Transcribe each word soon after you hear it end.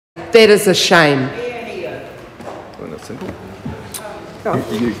That is a shame.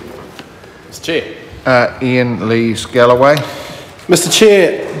 Mr. Chair. Iain Lees-Galloway. Mr.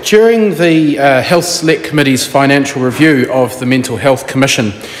 Chair, during the Health Select Committee's financial review of the Mental Health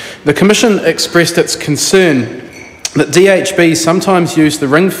Commission, the Commission expressed its concern that DHB sometimes use the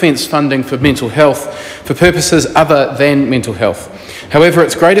ring-fence funding for mental health for purposes other than mental health. However,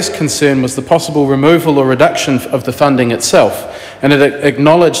 its greatest concern was the possible removal or reduction of the funding itself, and it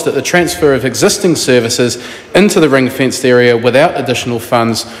acknowledged that the transfer of existing services into the ring-fenced area without additional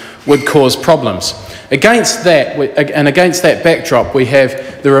funds would cause problems. Against that backdrop, we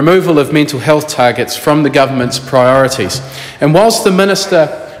have the removal of mental health targets from the government's priorities. And whilst the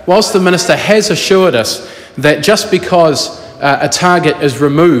Minister has assured us that just because a target is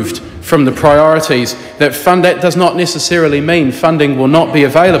removed from the priorities, that does not necessarily mean funding will not be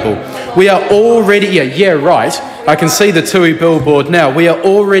available. We are already, yeah, right, I can see the TUI billboard now. We are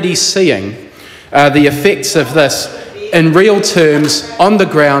already seeing the effects of this in real terms on the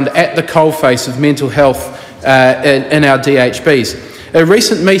ground at the coalface of mental health in our DHBs. A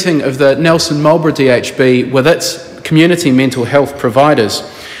recent meeting of the Nelson Marlborough DHB with its community mental health providers,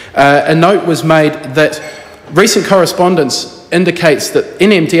 a note was made that recent correspondence indicates that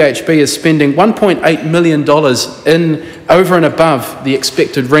NMDHB is spending $1.8 million over and above the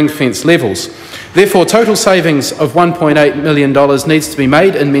expected ring-fence levels. Therefore, total savings of $1.8 million needs to be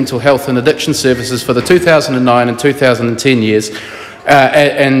made in mental health and addiction services for the 2009 and 2010 years,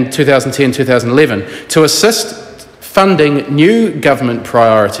 and 2010-2011, to assist funding new government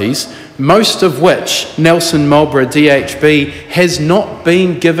priorities, most of which Nelson Marlborough DHB has not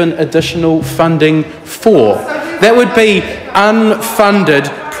been given additional funding for. That would be unfunded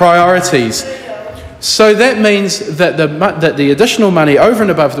priorities. So that means that the additional money over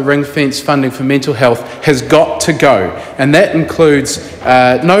and above the ring-fence funding for mental health has got to go. And that includes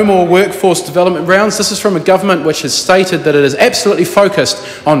no more workforce development rounds. This is from a government which has stated that it is absolutely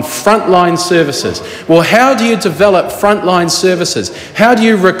focused on frontline services. Well, how do you develop frontline services? How do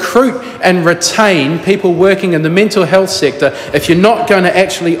you recruit and retain people working in the mental health sector if you're not going to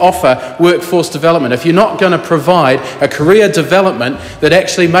actually offer workforce development, if you're not going to provide a career development that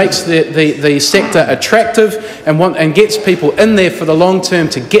actually makes the sector attractive and gets people in there for the long term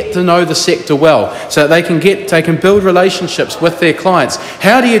to get to know the sector well, so that they can build relationships with their clients?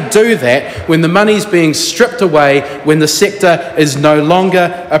 How do you do that when the money's being stripped away, when the sector is no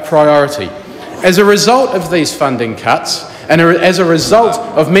longer a priority? As a result of these funding cuts, and as a result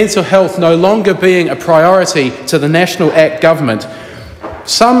of mental health no longer being a priority to the National Act government,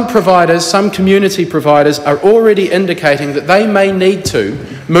 some providers, some community providers, are already indicating that they may need to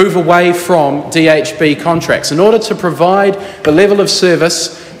move away from DHB contracts. In order to provide the level of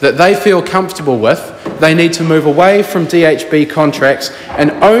service that they feel comfortable with, they need to move away from DHB contracts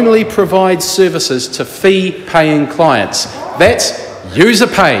and only provide services to fee-paying clients. That's user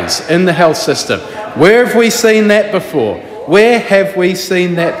pays in the health system. Where have we seen that before? Where have we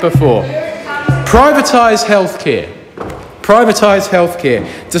seen that before? Privatise healthcare. Privatise healthcare.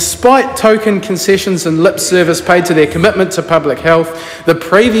 Despite token concessions and lip service paid to their commitment to public health, the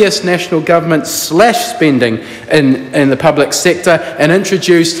previous national government slashed spending in the public sector and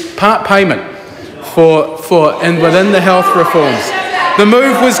introduced part payment within the health reforms. The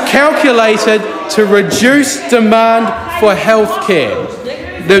move was calculated to reduce demand for healthcare.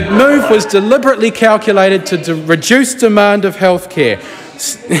 The move was deliberately calculated to reduce demand of healthcare.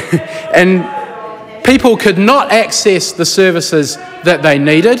 And people could not access the services that they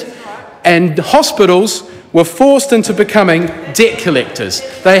needed, and hospitals were forced into becoming debt collectors.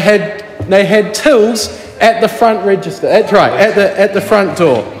 They had tills at the front register. That's right, at the front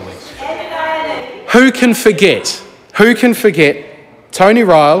door. Who can forget? Who can forget Tony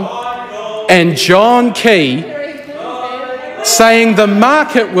Ryle and John Key saying the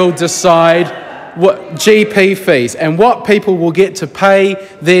market will decide what GP fees and what people will get to pay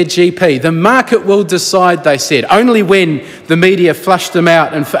their GP. The market will decide, they said. Only when the media flushed them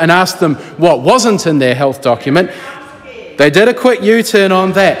out and asked them what wasn't in their health document, they did a quick U-turn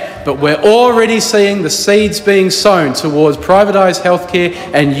on that. But we're already seeing the seeds being sown towards privatised healthcare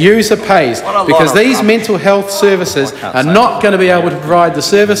and user pays, because these mental health services are not going to be able to provide the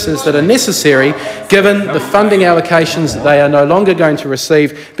services that are necessary given the funding allocations that they are no longer going to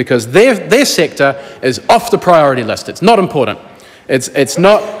receive, because their sector is off the priority list. It's not important. It's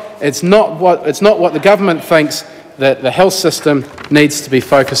not what the government thinks that the health system needs to be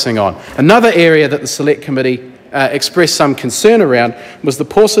focusing on. Another area that the Select Committee expressed some concern around was the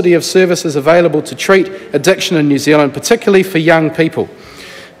paucity of services available to treat addiction in New Zealand, particularly for young people.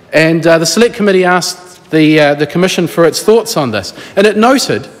 And the Select Committee asked the Commission for its thoughts on this. And it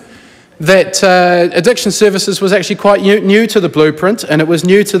noted that addiction services was actually quite new to the blueprint, and it was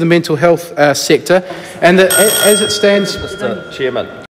new to the mental health sector, and that as it stands... Mr. Chairman.